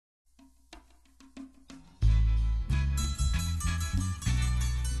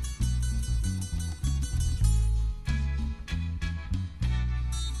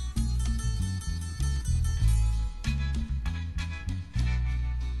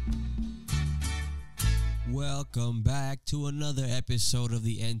Welcome back to another episode of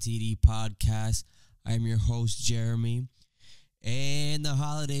the NTD podcast. I'm your host, Jeremy, and the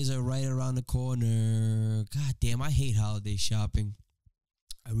holidays are right around the corner. God damn, I hate holiday shopping.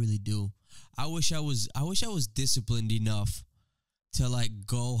 I really do. I wish I was disciplined enough to like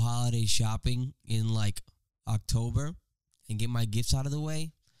go holiday shopping in like October and get my gifts out of the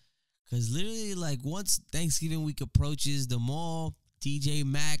way. Cause literally, like, once Thanksgiving week approaches, the mall, TJ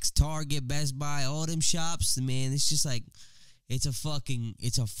Maxx, Target, Best Buy, all them shops, man, it's just like, it's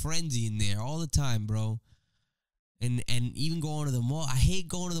a frenzy in there all the time, bro. And even going to the mall, I hate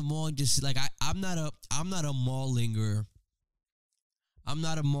going to the mall and just like, I'm not a mall lingerer. I'm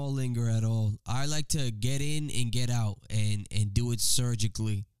not a mall lingerer at all. I like to get in and get out and do it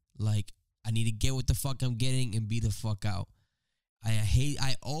surgically. Like, I need to get what the fuck I'm getting and be the fuck out.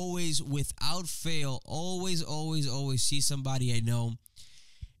 I always, without fail, always see somebody I know,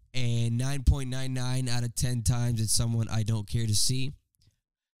 and 9.99 out of 10 times it's someone I don't care to see.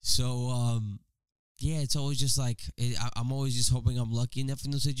 So, yeah, it's always just like, I'm always just hoping I'm lucky enough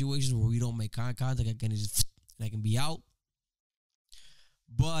in those situations where we don't make contact, like I can be out.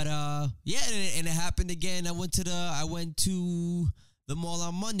 But, yeah, and it happened again. I went to the mall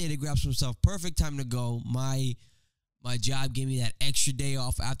on Monday to grab some stuff. Perfect time to go. My job gave me that extra day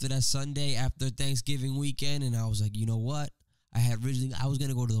off after that Sunday, after Thanksgiving weekend, and I was like, you know what? I was going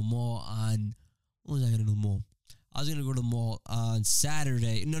to go to the mall on, when was I going to go to the mall? I was going to go to the mall on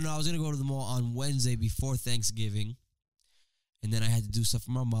Saturday. No, I was going to go to the mall on Wednesday before Thanksgiving, and then I had to do stuff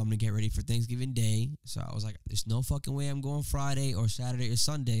for my mom to get ready for Thanksgiving Day, so I was like, there's no fucking way I'm going Friday or Saturday or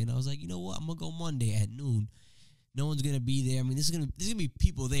Sunday, and I was like, you know what? I'm going to go Monday at noon. No one's going to be there. I mean, there's gonna be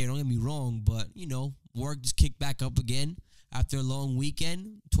people there, don't get me wrong, but, you know, work just kicked back up again after a long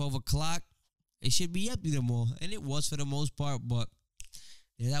weekend, 12 o'clock. It should be empty the mall, and it was for the most part, but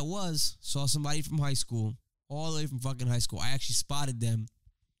there that was. Saw somebody from high school, all the way from fucking high school. I actually spotted them.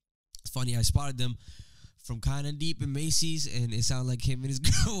 It's funny, I spotted them from kind of deep in Macy's, and it sounded like him and his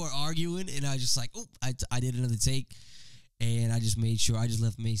girl were arguing, and I was just like, oop, I did another take, and I just made sure I just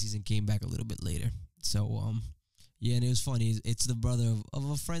left Macy's and came back a little bit later. So, yeah, and it was funny. It's the brother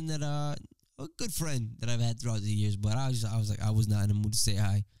of a friend that, a good friend that I've had throughout the years. But I was like, I was not in the mood to say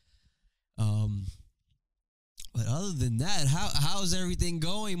hi. But other than that, how's everything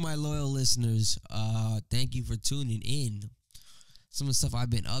going, my loyal listeners? Thank you for tuning in. Some of the stuff I've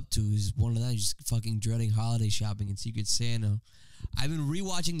been up to is one of them, just fucking dreading holiday shopping and Secret Santa. I've been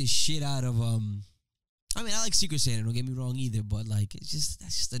rewatching the shit out of I mean, I like Secret Santa. Don't get me wrong either. But like, that's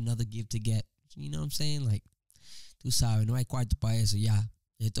just another gift to get. You know what I'm saying? Like, tú sabes, no hay cuarto para eso, ya.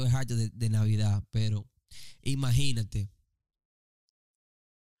 Estoy harto de Navidad, pero imagínate.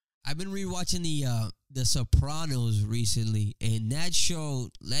 I've been rewatching the Sopranos recently, and that show,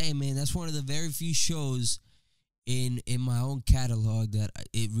 hey man, that's one of the very few shows in my own catalog that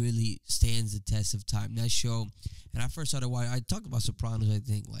it really stands the test of time. That show, and I first started watching, I talked about Sopranos, I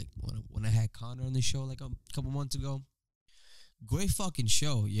think, like when I had Connor on the show like a couple months ago. Great fucking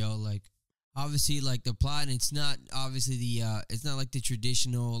show, yo, like. Obviously, like, the plot, and it's not obviously it's not like the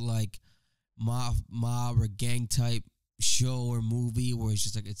traditional, like, mob or gang type show or movie where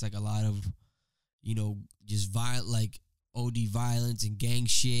it's like a lot of, you know, just like OD violence and gang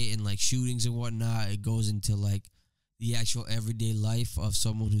shit and like shootings and whatnot. It goes into like the actual everyday life of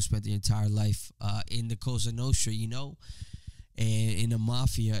someone who spent their entire life in the Cosa Nostra, you know, and in the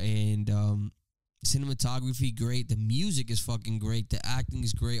mafia, and cinematography great, the music is fucking great, the acting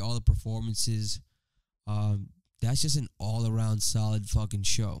is great, all the performances. That's just an all-around solid fucking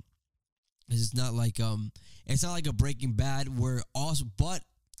show. It's not like a Breaking Bad where also, but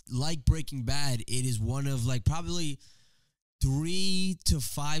like Breaking Bad, it is one of like probably 3 to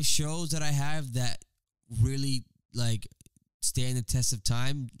 5 shows that I have that really like stand the test of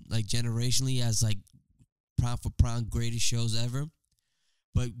time, like generationally, as like pound for pound greatest shows ever.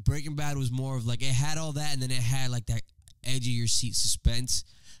 But Breaking Bad was more of like, it had all that, and then it had like that edge of your seat suspense.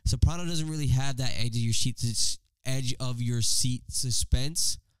 Soprano doesn't really have that edge of your seat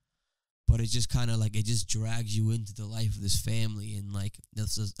suspense, but it's just kind of like, it just drags you into the life of this family and like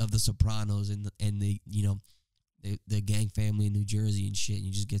of the Sopranos and the you know, the gang family in New Jersey and shit. And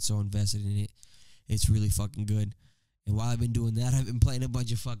you just get so invested in it. It's really fucking good. And while I've been doing that, I've been playing a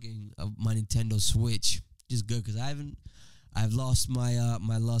bunch of my Nintendo Switch. Just good because I've lost my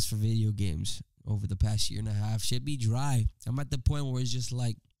my lust for video games over the past year and a half. Should be dry. I'm at the point where it's just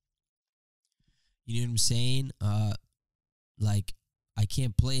like, you know what I'm saying? Like, I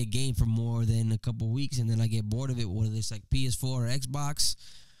can't play a game for more than a couple weeks, and then I get bored of it, whether it's like PS4 or Xbox.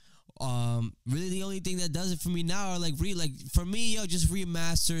 Really the only thing that does it for me now are like for me, just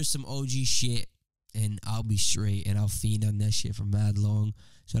remaster some OG shit and I'll be straight and I'll fiend on that shit for mad long.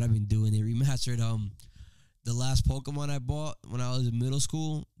 That's what I've been doing. They remastered the last Pokemon I bought when I was in middle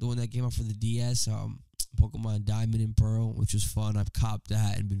school, the one that came out for the DS, Pokemon Diamond and Pearl, which was fun. I've copped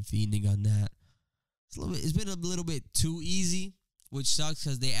that and been fiending on that. It's been a little bit too easy, which sucks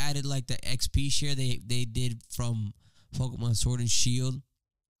because they added like the XP share they did from Pokemon Sword and Shield,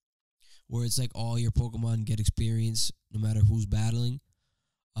 where it's like all your Pokemon get experience no matter who's battling,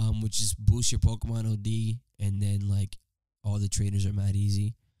 which just boosts your Pokemon OD, and then like all the trainers are mad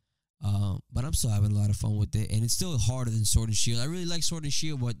easy. But I'm still having a lot of fun with it, and it's still harder than Sword and Shield. I really like Sword and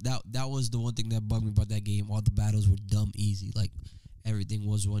Shield, but that was the one thing that bugged me about that game. All the battles were dumb easy. Like everything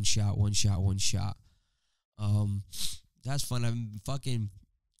was one shot. That's fun. I'm fucking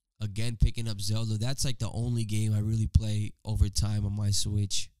again picking up Zelda. That's like the only game I really play over time on my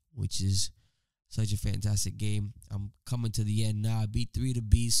Switch, which is such a fantastic game. I'm coming to the end now. I beat 3 of the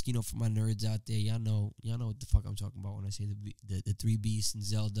Beasts. For my nerds out there, y'all know what the fuck I'm talking about when I say the 3 Beasts in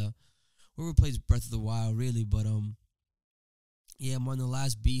Zelda. Whoever plays Breath of the Wild, really, but yeah, I'm on the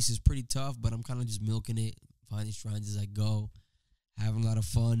last beast. It's pretty tough, but I'm kind of just milking it, finding shrines as I go, having a lot of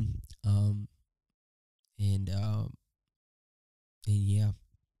fun, and yeah,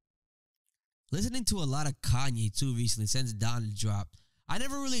 listening to a lot of Kanye too recently since Donda dropped. I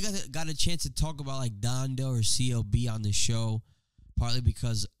never really got a chance to talk about like Donda or CLB on the show, partly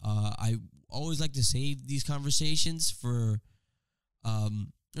because I always like to save these conversations for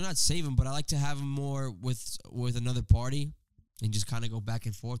not save them, but I like to have them more with another party and just kind of go back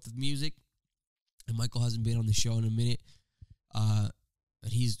and forth with music. And Michael hasn't been on the show in a minute, and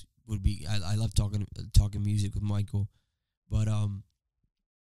I love talking music with Michael, but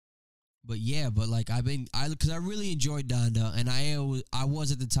yeah, but like because I really enjoyed Donda, and I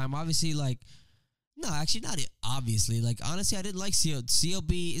was at the time obviously like, no, actually not obviously, like honestly I didn't like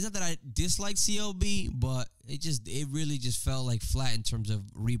CLB. It's not that I dislike CLB, but it really just felt like flat in terms of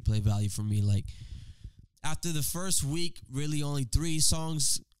replay value for me. Like after the first week, really only 3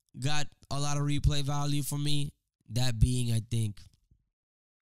 songs got a lot of replay value for me. That being, I think,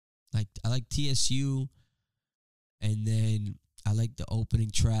 like I like TSU, and then I like the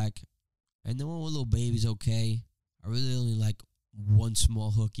opening track. And the one with Lil Baby's okay. I really only like one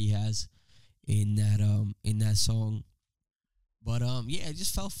small hook he has in that song. But yeah, it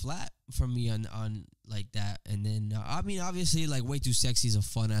just fell flat for me on like that. And then I mean, obviously, like Way Too Sexy is a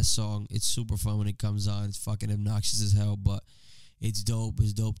fun ass song. It's super fun when it comes on. It's fucking obnoxious as hell, but it's dope.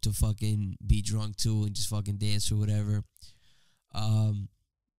 It's dope to fucking be drunk to and just fucking dance or whatever.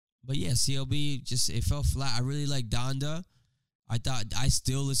 But yeah, CLB it fell flat. I really like Donda. I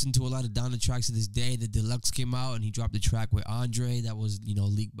still listen to a lot of Donda tracks to this day. The Deluxe came out and he dropped a track with Andre that was,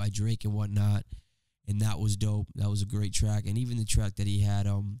 leaked by Drake and whatnot. And that was dope. That was a great track. And even the track that he had,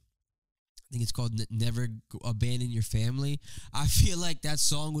 I think it's called Never Abandon Your Family. I feel like that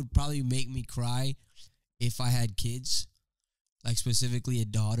song would probably make me cry if I had kids, like specifically a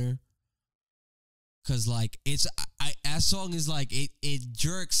daughter. Cause like that song is like, it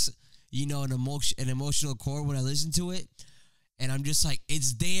jerks, an emotional chord when I listen to it. And I'm just like,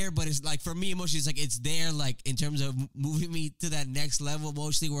 it's there, but it's like, for me, emotionally, it's like, it's there, like, in terms of moving me to that next level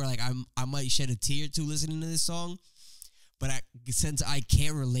emotionally, where, like, I might shed a tear to listening to this song. But since I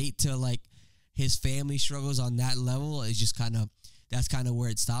can't relate to, like, his family struggles on that level, it's just that's kind of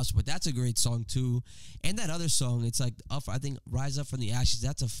where it stops. But that's a great song, too. And that other song, it's like, I think, Rise Up From the Ashes,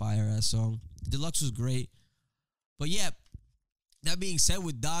 that's a fire-ass song. Deluxe was great. But, yeah, that being said,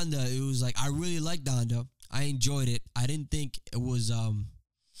 with Donda, it was like, I really like Donda. I enjoyed it. I didn't think it was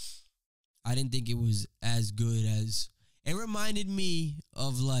as good as it reminded me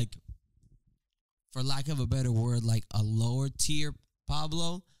of, like, for lack of a better word, like a lower tier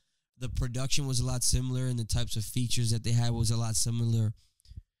Pablo. The production was a lot similar and the types of features that they had was a lot similar.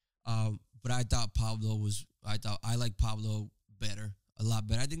 But I thought I liked Pablo better, a lot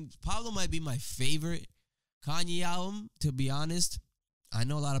better. I think Pablo might be my favorite Kanye album, to be honest. I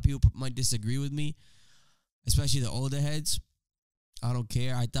know a lot of people might disagree with me, especially the older heads. I don't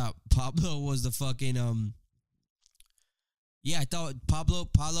care. I thought Pablo was the fucking, I thought Pablo,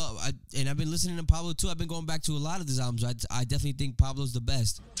 and I've been listening to Pablo too. I've been going back to a lot of his albums. I definitely think Pablo's the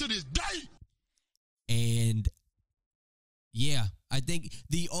best. To this day! And, yeah, I think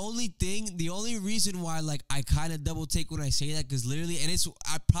the only reason why, like, I kind of double take when I say that, because literally, and it's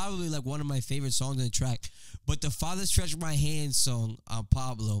probably, like, one of my favorite songs on the track, but the Father Stretch My Hand song on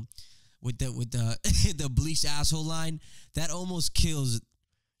Pablo, with the the bleached asshole line, that almost kills,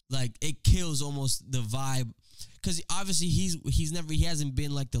 like, it kills almost the vibe because obviously he hasn't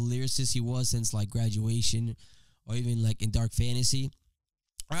been like the lyricist he was since like Graduation, or even like in Dark Fantasy.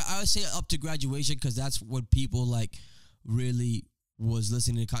 I would say up to Graduation, because that's what people like really was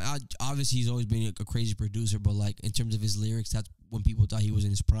listening to. Obviously, he's always been a crazy producer, but like in terms of his lyrics, that's when people thought he was in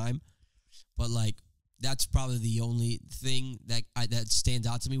his prime. But like that's probably the only thing that stands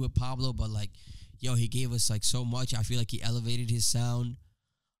out to me with Pablo. But like, yo, he gave us like so much. I feel like he elevated his sound,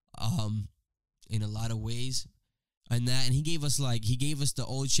 in a lot of ways. And he gave us the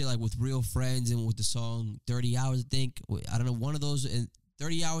old shit like with Real Friends and with the song 30 Hours, I think. I don't know, one of those, and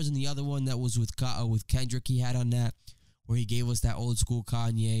 30 Hours, and the other one that was with Kendrick he had on that, where he gave us that old school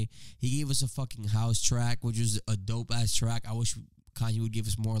Kanye. He gave us a fucking house track, which was a dope ass track. I wish Kanye would give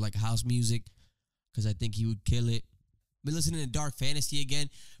us more like house music, because I think he would kill it. Been listening to Dark Fantasy again.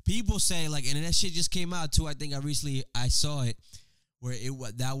 People say like, and that shit just came out too. I think I saw it, where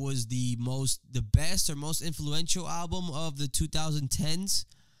that was the best or most influential album of the 2010s.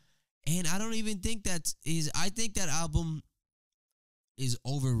 And I don't even think I think that album is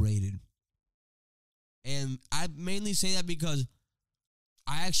overrated. And I mainly say that because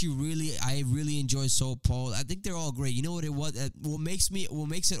I really enjoy Soul Paul. I think they're all great. You know what it was? What makes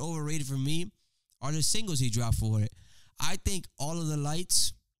it overrated for me are the singles he dropped for it. I think All of the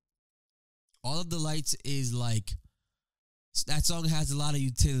Lights is like, that song has a lot of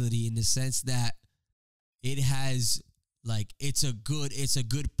utility in the sense that it has like, it's a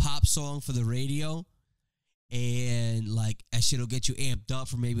good pop song for the radio, and like that shit'll get you amped up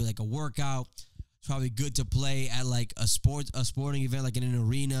for maybe like a workout. It's probably good to play at like a sporting event, like in an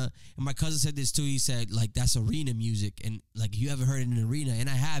arena. And my cousin said this too. He said like, that's arena music, and like you ever heard it in an arena, and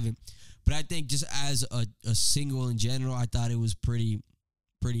I haven't. But I think just as a single in general, I thought it was pretty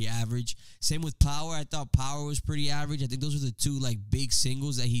average. Same with Power. I thought Power was pretty average. I think those were the two like big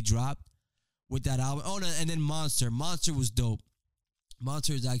singles that he dropped with that album. Oh no, and then Monster. Monster was dope.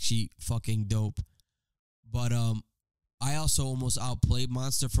 Monster is actually fucking dope. But I also almost outplayed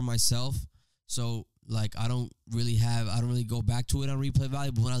Monster for myself. So like I don't really go back to it on replay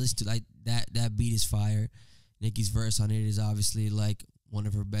value. But when I listen to like that beat is fire. Nicki's verse on it is obviously like one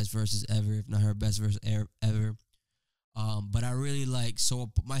of her best verses ever, if not her best verse ever. But I really like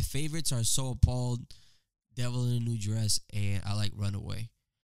my favorites are So Appalled, Devil in a New Dress, and I like Runaway.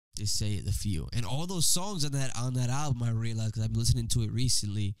 Just say the few. And all those songs on that album, I realized, because I've been listening to it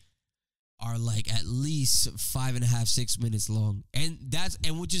recently, are like at least 5.5, 6 minutes long. And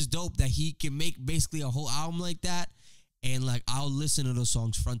which is dope that he can make basically a whole album like that. And like I'll listen to those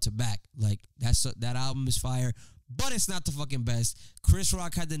songs front to back. Like that album is fire, but it's not the fucking best. Chris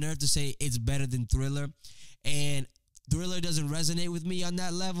Rock had the nerve to say it's better than Thriller. And Thriller doesn't resonate with me on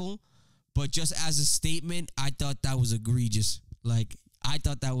that level, but just as a statement, I thought that was egregious. Like, I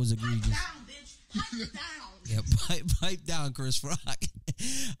thought that was egregious. Pipe down, bitch. Pipe down. Yeah, pipe down, Chris Rock.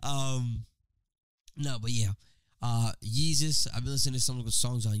 No, but yeah. Yeezus, I've been listening to some of the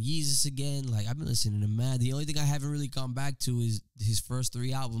songs on Yeezus again. Like, I've been listening to mad. The only thing I haven't really gone back to is his first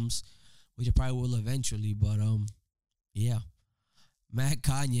 3 albums, which I probably will eventually, but, yeah. Mad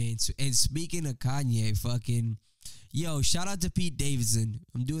Kanye. And speaking of Kanye, fucking... Yo, shout out to Pete Davidson.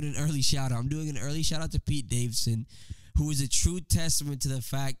 I'm doing an early shout out to Pete Davidson, who is a true testament to the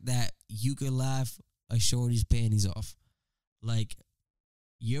fact that you can laugh a shorty's panties off. Like,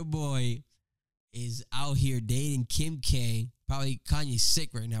 your boy is out here dating Kim K. Probably Kanye's sick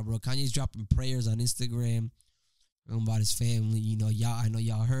right now, bro. Kanye's dropping prayers on Instagram about his family. You know, I know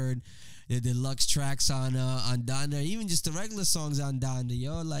y'all heard the deluxe tracks on Donda, even just the regular songs on Donda,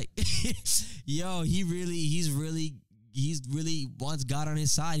 yo. Like, yo, he really wants God on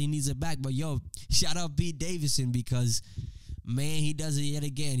his side. He needs it back. But yo, shout out Pete Davidson, because man, he does it yet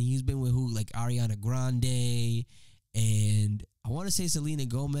again. He's been with who? Like Ariana Grande, and I want to say Selena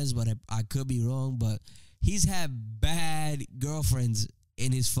Gomez, but I could be wrong. But he's had bad girlfriends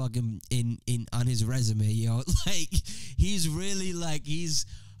in his fucking on his resume, yo. Like, he's really like, he's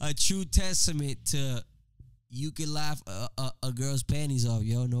a true testament to you can laugh a girl's panties off,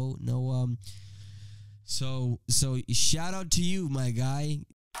 yo. No. So shout out to you, my guy.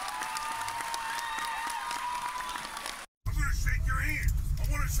 I'm gonna shake your hand. I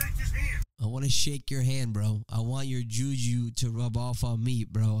want to shake his hand. I want to shake your hand, bro. I want your juju to rub off on me,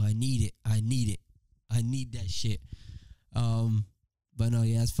 bro. I need it. I need that shit. But no,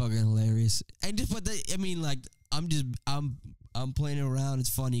 yeah, it's fucking hilarious. And just, I'm playing around. It's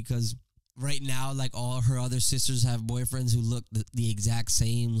funny because right now, like, all her other sisters have boyfriends who look the exact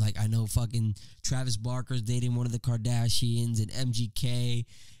same. Like, I know fucking Travis Barker's dating one of the Kardashians, and MGK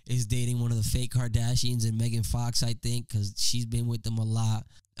is dating one of the fake Kardashians, and Megan Fox, I think, because she's been with them a lot.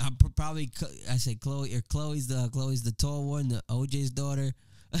 I say Chloe, or Chloe's the tall one, the OJ's daughter,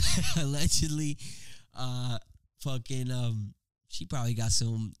 allegedly. She probably got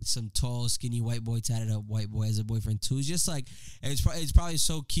some tall, skinny white boy tatted up white boy as a boyfriend too. It's just like it's probably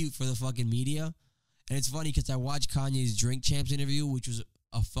so cute for the fucking media, and it's funny because I watched Kanye's Drink Champs interview, which was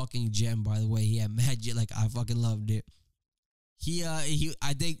a fucking gem, by the way. He had magic, like I fucking loved it.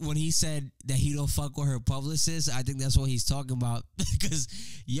 I think when he said that he don't fuck with her publicist, I think that's what he's talking about. Because,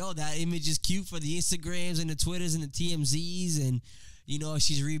 that image is cute for the Instagrams and the Twitters and the TMZs. And,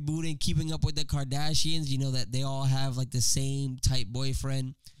 she's rebooting Keeping Up with the Kardashians. That they all have, like, the same type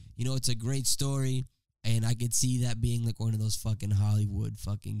boyfriend. It's a great story. And I could see that being, like, one of those fucking Hollywood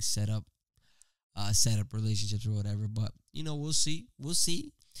fucking setup relationships or whatever. But, we'll see. We'll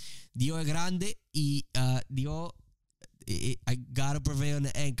see. Dio es grande y Dio... I gotta prevail in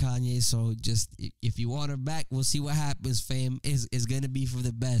the end, Kanye. So just if you want her back, we'll see what happens, fam. It's gonna be for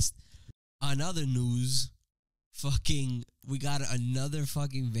the best. On other news, we got another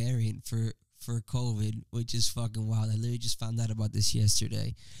fucking variant for COVID, which is fucking wild. I literally just found out about this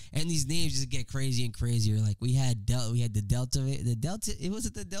yesterday, and these names just get crazy and crazier. Like we had the Delta. It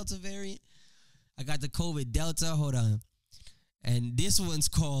wasn't the Delta variant. I got the COVID Delta. Hold on, and this one's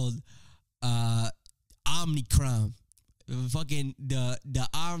called Omicron. Fucking the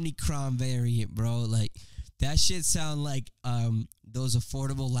Omicron variant, bro. Like that shit sound like those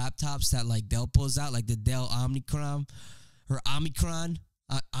affordable laptops that like Dell pulls out, like the Dell Omicron or Omicron.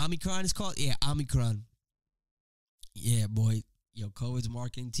 Omicron is called, yeah, Omicron. Yeah, boy, COVID's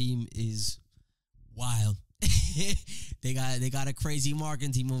marketing team is wild. they got a crazy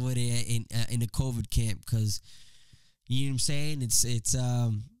marketing team over there in the COVID camp, because you know what I'm saying. It's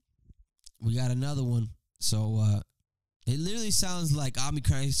we got another one, so. It literally sounds like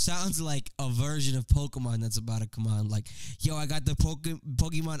Omicron. It sounds like a version of Pokemon that's about to come on. Like, I got the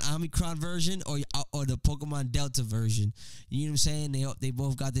Pokemon Omicron version or the Pokemon Delta version. You know what I'm saying? They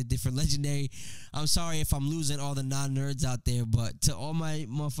both got the different legendary. I'm sorry if I'm losing all the non-nerds out there, but to all my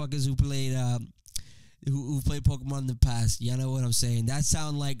motherfuckers who played who played Pokemon in the past, y'all know what I'm saying. That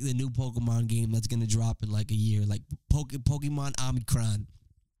sound like the new Pokemon game that's gonna drop in like a year, like Pokemon Omicron.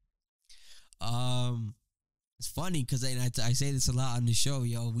 It's funny because I say this a lot on the show,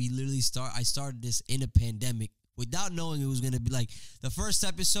 we literally I started this in a pandemic without knowing it was going to be like, the first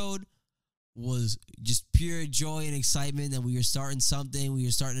episode was just pure joy and excitement that we were starting something. We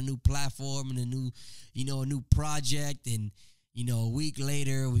were starting a new platform and a new project. And, a week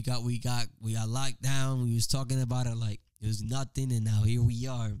later we got locked down. We was talking about it like it was nothing. And now here we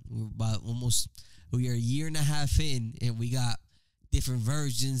are. We are a year and a half in, and we got different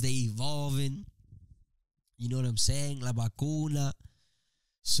versions. They evolving. You know what I'm saying? La vacuna.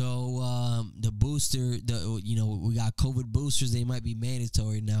 So the booster, we got COVID boosters. They might be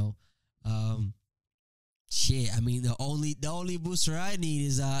mandatory now. Shit. I mean, the only booster I need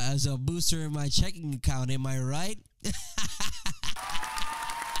is as a booster in my checking account. Am I right?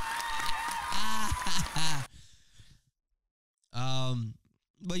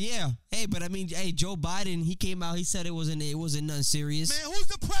 But yeah, but I mean, Joe Biden, he came out. He said it wasn't nothing serious. Man, who's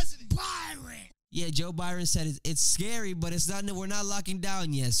the president? Byron. Yeah, Joe Biden said it's scary, but it's not. We're not locking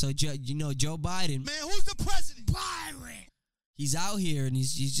down yet. So Joe Biden. Man, who's the president? Byron. He's out here and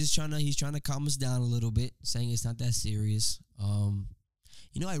he's just trying to calm us down a little bit, saying it's not that serious.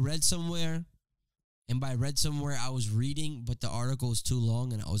 I read somewhere, and by read somewhere I was reading, but the article was too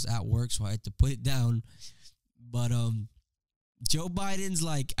long and I was at work, so I had to put it down. But Joe Biden's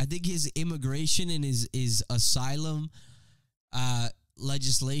like, I think his immigration and his asylum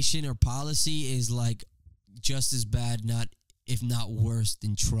legislation or policy is like just as bad, if not worse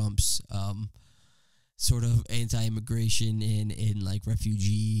than Trump's sort of anti-immigration and like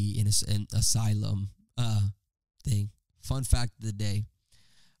refugee and asylum thing. Fun fact of the day.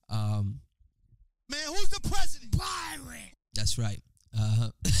 Man, who's the president? Byron. That's right.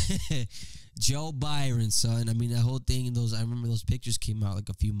 Joe Byron, son. I mean, that whole thing and I remember those pictures came out like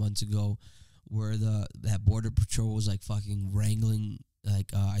a few months ago where that border patrol was like fucking wrangling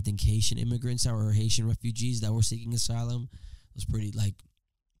like I think Haitian immigrants or Haitian refugees that were seeking asylum. It was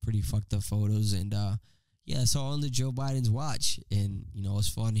pretty fucked up photos, and yeah, so on the Joe Biden's watch, and it's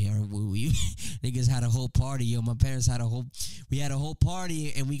funny how we niggas had a whole party. My parents had we had a whole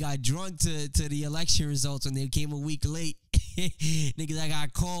party, and we got drunk to the election results when they came a week late. Niggas, I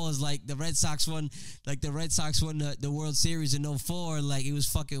got calls like the Red Sox won the World Series in 04. Like it was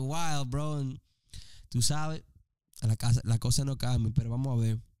fucking wild, bro. And tú sabes, la cosa no cambia, pero vamos a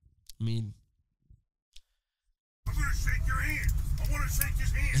ver. I mean, I'm gonna shake your hand. I want to shake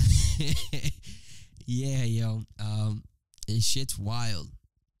his hand. Yeah, yo. This shit's wild.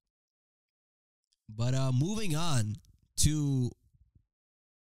 But moving on to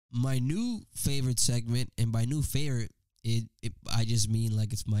my new favorite segment, and by new favorite, I just mean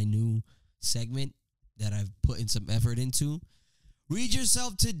like it's my new segment that I've put in some effort into. Read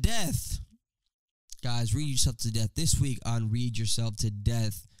yourself to death. Guys, read yourself to death. This week on Read Yourself to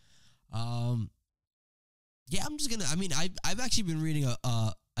Death. Yeah, I'm just gonna. I mean, I've actually been reading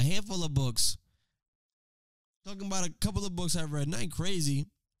a handful of books. Talking about a couple of books I've read. Not crazy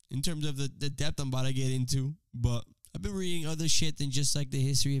in terms of the depth I'm about to get into, but I've been reading other shit than just like the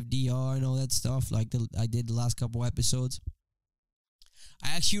history of DR and all that stuff. Like I did the last couple episodes.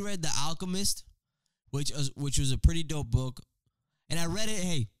 I actually read The Alchemist, which was a pretty dope book, and I read it.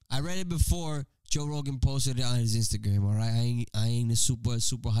 Hey, I read it before Joe Rogan posted it on his Instagram. All right, I ain't a super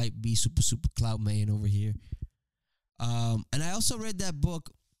hype B, super clout man over here. And I also read that book,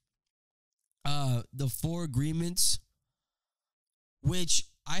 The Four Agreements, which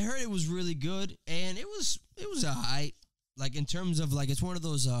I heard it was really good, and it was alright. Like in terms of like it's one of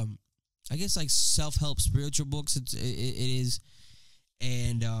those I guess like self-help spiritual books. It is,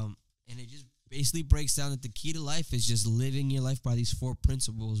 and it just basically breaks down that the key to life is just living your life by these four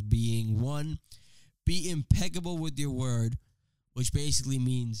principles. Being one, be impeccable with your word, which basically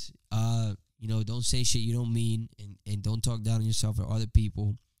means don't say shit you don't mean, and don't talk down on yourself or other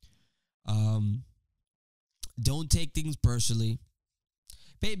people. Don't take things personally.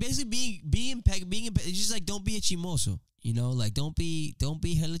 Basically, being impeccable. It's just like don't be a chimoso. Like don't be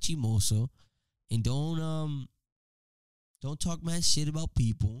hella chimoso, and don't talk mad shit about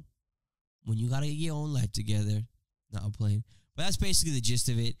people when you gotta get your own life together. Not I'm playing, but that's basically the gist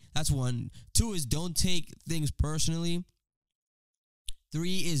of it. That's one. 2 is don't take things personally.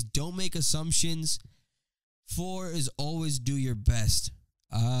 3 is don't make assumptions. 4 is always do your best.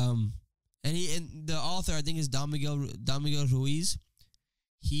 And the author, I think, is Don Miguel Ruiz.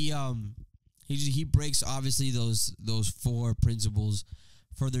 He breaks obviously those 4 principles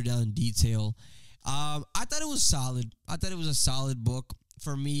further down in detail. I thought it was solid. I thought it was a solid book.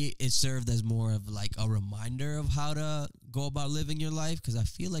 For me, it served as more of like a reminder of how to go about living your life, because I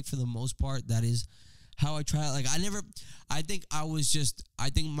feel like for the most part that is how I try. Like I think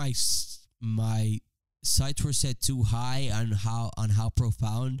my sights were set too high on how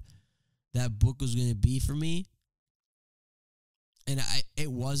profound that book was going to be for me. And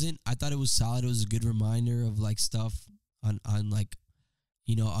it wasn't. I thought it was solid. It was a good reminder of like stuff on like,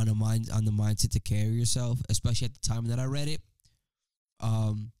 on the mindset to carry yourself, especially at the time that I read it.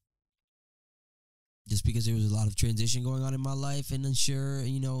 Just because there was a lot of transition going on in my life and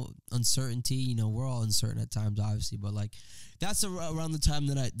uncertainty. We're all uncertain at times, obviously, but like that's around the time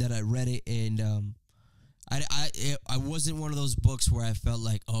that I read it, and I wasn't one of those books where I felt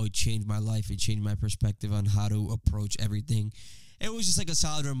like, oh, it changed my life, it changed my perspective on how to approach everything. It was just like a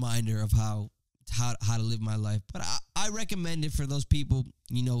solid reminder of how to live my life. But I recommend it for those people,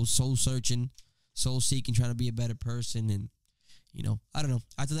 soul searching, soul seeking, trying to be a better person, and I don't know.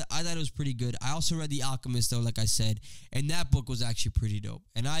 I thought it was pretty good. I also read The Alchemist, though, like I said, and that book was actually pretty dope.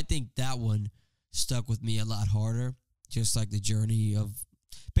 And I think that one stuck with me a lot harder, just like the journey of,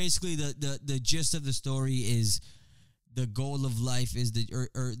 basically the gist of the story is the goal of life is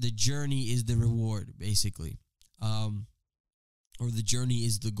the journey is the reward, basically, or the journey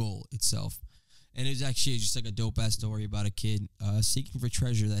is the goal itself. And it's actually just like a dope ass story about a kid seeking for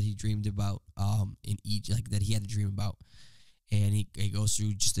treasure that he dreamed about in Egypt, like that he had a dream about. And he goes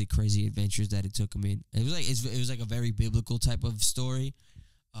through just the crazy adventures that it took him in. It was like a very biblical type of story.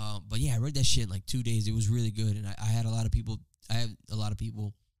 But yeah, I read that shit in like 2 days. It was really good, and I had a lot of people.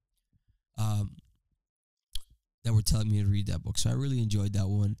 That were telling me to read that book, so I really enjoyed that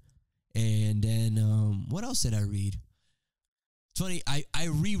one. And then what else did I read? It's funny. I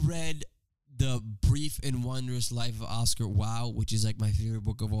reread The Brief and Wondrous Life of Oscar Wilde, which is like my favorite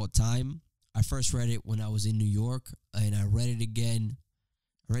book of all time. I first read it when I was in New York, and I read it again.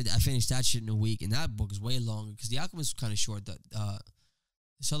 I finished that shit in a week, and that book is way longer because The Alchemist was kind of short.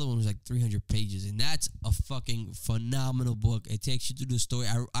 This other one was like 300 pages, and that's a fucking phenomenal book. It takes you through the story.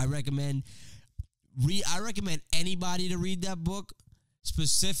 I recommend anybody to read that book,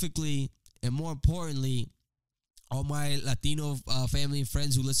 specifically, and more importantly, all my Latino family and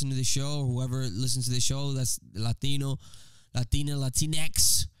friends who listen to the show, or whoever listens to the show that's Latino, Latina,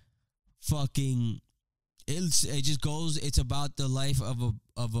 Latinx. Fucking, it just goes. It's about the life of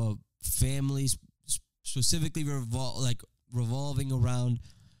a family, specifically revolving around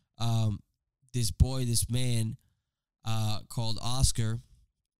this man called Oscar,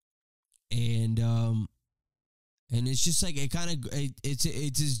 and it's just like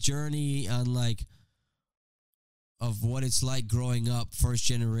it's his journey on like of what it's like growing up, first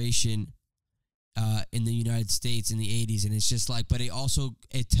generation in the United States in the 80s, and it's just like, but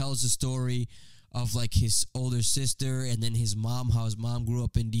it tells the story of like his older sister and then his mom, how his mom grew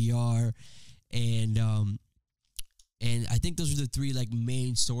up in DR, and I think those were the three like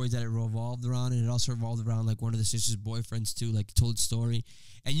main stories that it revolved around, and it also revolved around like one of the sister's boyfriends too, like told story,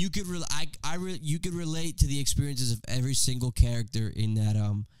 and you could you could relate to the experiences of every single character in that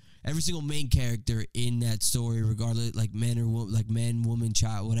every single main character in that story, regardless like man, woman,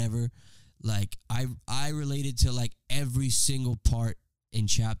 child, whatever. Like I related to like every single part and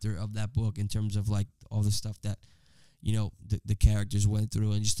chapter of that book in terms of like all the stuff that, you know, the characters went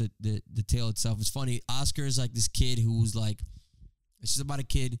through, and just the tale itself. It's funny. Oscar is like this kid who's like, it's just about a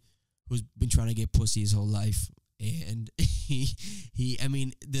kid who's been trying to get pussy his whole life, and I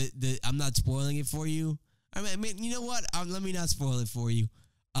mean I'm not spoiling it for you. I mean, you know what? Let me not spoil it for you.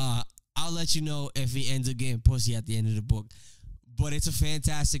 I'll let you know if he ends up getting pussy at the end of the book. But it's a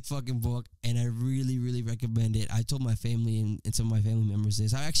fantastic fucking book, and I really, really recommend it. I told my family and some of my family members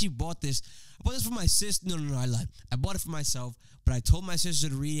this. I actually bought this. I bought this for my sister. No, I lied. I bought it for myself, but I told my sister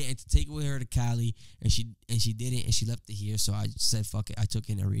to read it and to take it with her to Cali, and she did it, and she left it here. So I said, fuck it. I took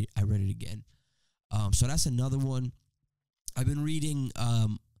it and I read it again. So that's another one. I've been reading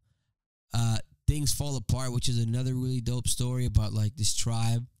Things Fall Apart, which is another really dope story about like this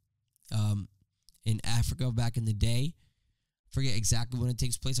tribe in Africa back in the day. Forget exactly when it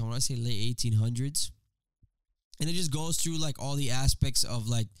takes place. I want to say late 1800s, and it just goes through like all the aspects of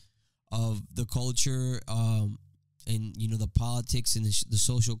like of the culture, and you know, the politics and the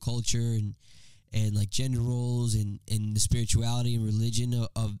social culture and like gender roles and the spirituality and religion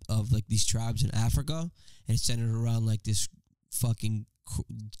of like these tribes in Africa, and it's centered around like this fucking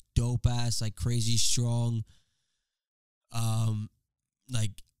dope ass like crazy strong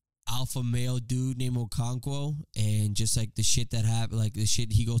like alpha male dude named Okonkwo, and just like the shit that happened, like the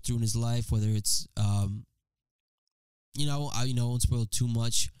shit he goes through in his life, whether it's you know, I won't spoil too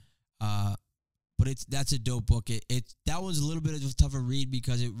much, but that's a dope book. That one's a little bit of a tougher read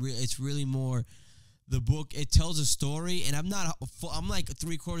because it's really more the book. It tells a story, and I'm like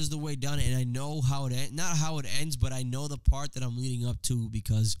 3/4 of the way done, and I know how it not how it ends, but I know the part that I'm leading up to,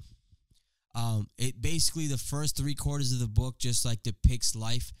 because it basically the first 3/4 of the book just like depicts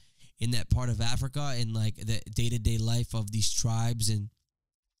life in that part of Africa, and like the day-to-day life of these tribes and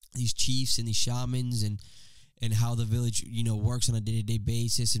these chiefs and these shamans, and how the village, you know, works on a day-to-day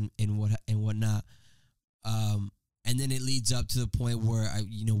basis and whatnot. And then it leads up to the point where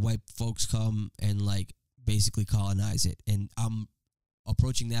white folks come and like basically colonize it. And I'm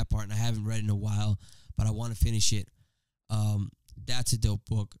approaching that part, and I haven't read it in a while, but I want to finish it. That's a dope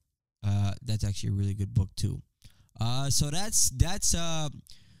book. That's actually a really good book too. So that's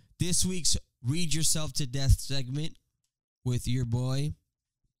this week's Read Yourself to Death segment with your boy,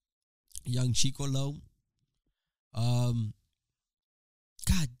 Young Chicolo. God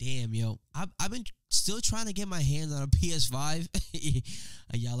damn, yo. I've been still trying to get my hands on a PS5.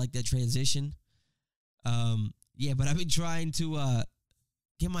 Y'all like that transition? Yeah, but I've been trying to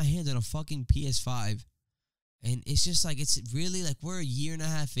get my hands on a fucking PS5. And it's just like, it's really like we're a year and a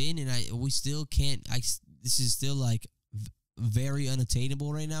half in, and we still can't. This is still like very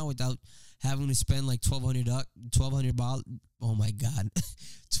unattainable right now without having to spend like $1,200. Oh my god,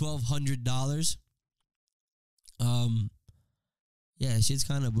 $1,200. Yeah, shit's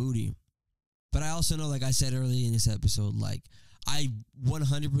kind of booty. But I also know, like I said earlier in this episode, like I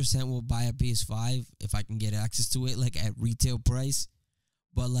 100% will buy a PS5 if I can get access to it, like at retail price.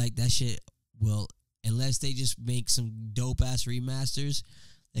 But like that shit will, unless they just make some dope ass remasters,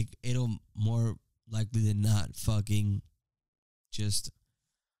 like it'll more likely than not fucking just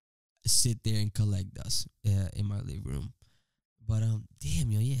sit there and collect dust in my living room. But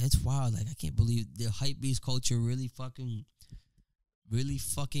damn, yo, yeah, it's wild. Like I can't believe the hypebeast culture really fucking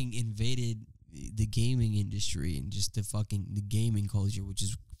invaded the gaming industry and just the gaming culture, which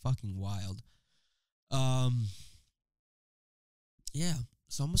is fucking wild. Yeah.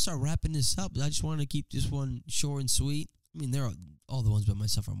 So I'm gonna start wrapping this up. I just wanted to keep this one short and sweet. I mean, all the ones by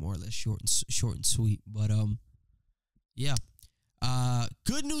myself are more or less short and sweet. But yeah.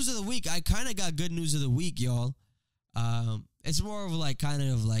 Good news of the week. I kind of got good news of the week, y'all. It's more of like kind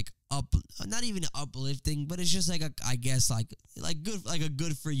of like not even uplifting, but it's just like I guess like good, like a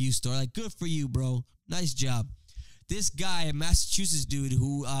good for you story. Like, good for you, bro. Nice job. This guy, a Massachusetts dude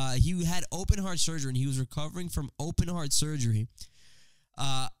who he had open heart surgery, and he was recovering from open heart surgery.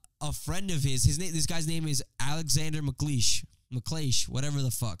 A friend of this guy's name is Alexander McLeish, whatever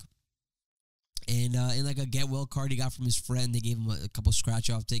the fuck. And in like a get well card he got from his friend, they gave him a couple scratch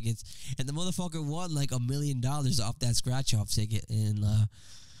off tickets, and the motherfucker won like $1 million off that scratch off ticket. And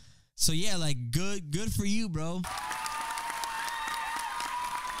So yeah, like good for you, bro.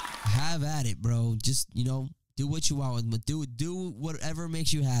 Have at it, bro. Just, do what you want with it. Do whatever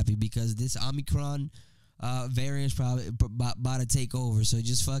makes you happy, because this Omicron variant's probably about to take over. So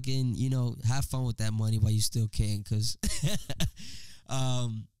just fucking, have fun with that money while you still can, cause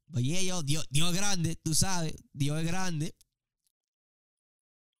but yeah, yo, Dios grande, tú sabes, Dios es grande.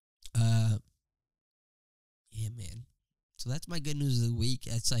 Yeah, man. So that's my good news of the week.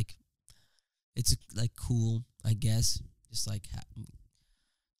 It's like cool, I guess. Just like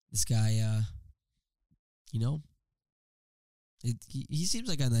this guy, he seems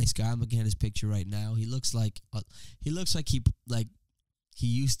like a nice guy. I'm looking at his picture right now. He looks like he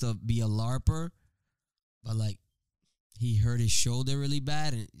used to be a LARPer, but like he hurt his shoulder really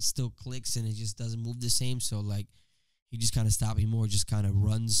bad, and it still clicks, and it just doesn't move the same. So like he just kind of stopped. He more just kind of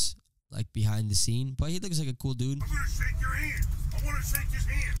runs like behind the scene. But he looks like a cool dude. I'm gonna shake your hand. I want to shake his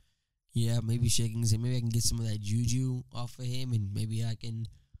hand. Yeah, maybe shaking his hand. Maybe I can get some of that juju off of him, and maybe I can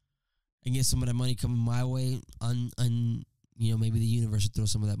get some of that money coming my way. Maybe the universe will throw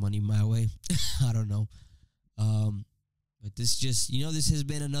some of that money my way. I don't know. But this just, this has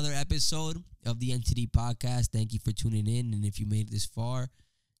been another episode of the NTD podcast. Thank you for tuning in. And if you made it this far,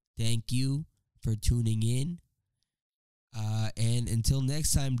 thank you for tuning in. And until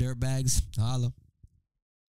next time, dirtbags, holla.